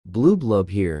Blue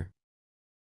Blub here.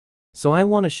 So I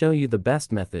want to show you the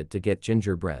best method to get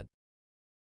gingerbread.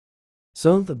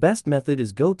 So the best method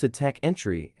is go to tech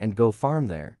entry and go farm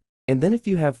there. And then if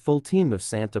you have full team of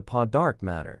Santa Paw dark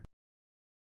matter,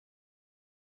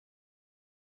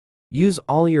 use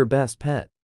all your best pet.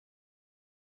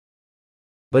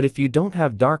 But if you don't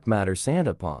have dark matter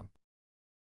Santa Paw,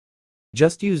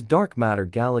 just use dark matter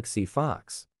Galaxy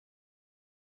Fox.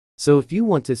 So if you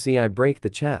want to see I break the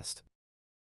chest,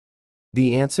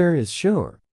 the answer is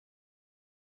sure.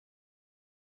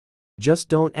 Just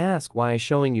don't ask why I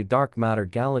showing you dark matter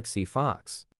Galaxy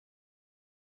Fox.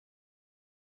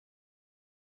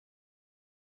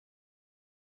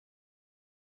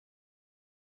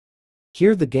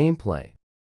 Hear the gameplay.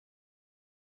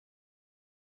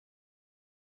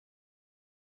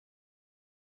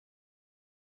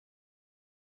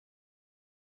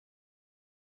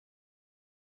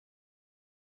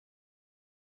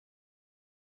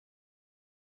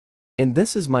 And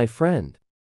this is my friend.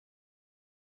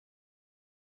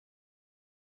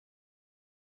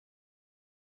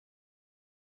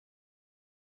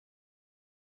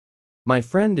 My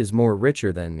friend is more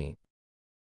richer than me.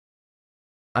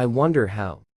 I wonder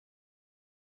how.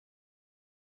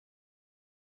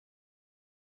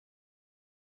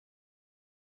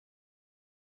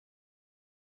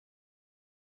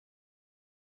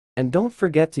 And don't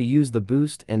forget to use the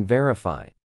boost and verify.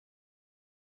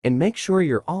 And make sure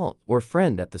you're alt or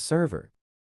friend at the server,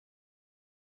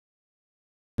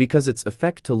 because it's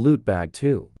effect to loot bag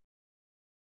too.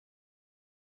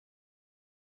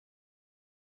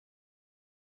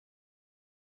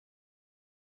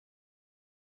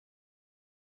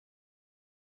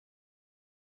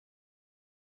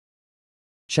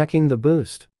 Checking the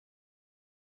boost.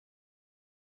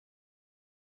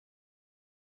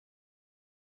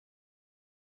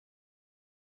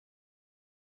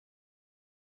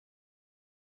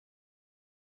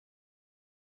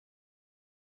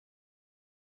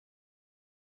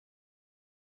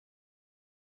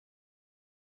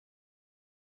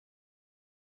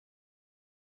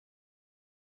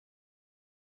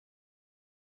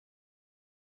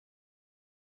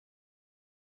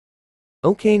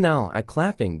 Okay, now I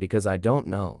clapping because I don't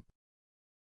know.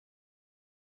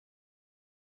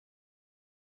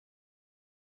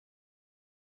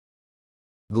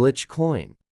 Glitch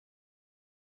coin.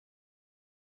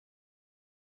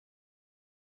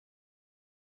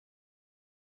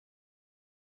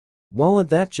 Wallad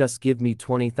that just give me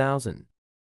 20,000.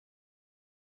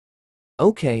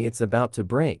 Okay, it's about to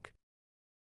break.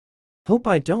 Hope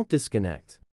I don't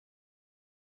disconnect.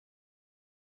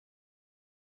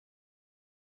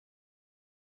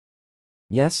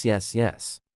 Yes, yes,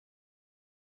 yes.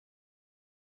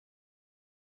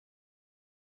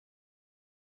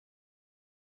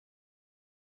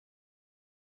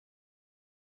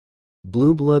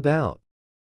 Blue blub out.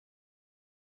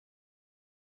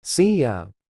 See ya.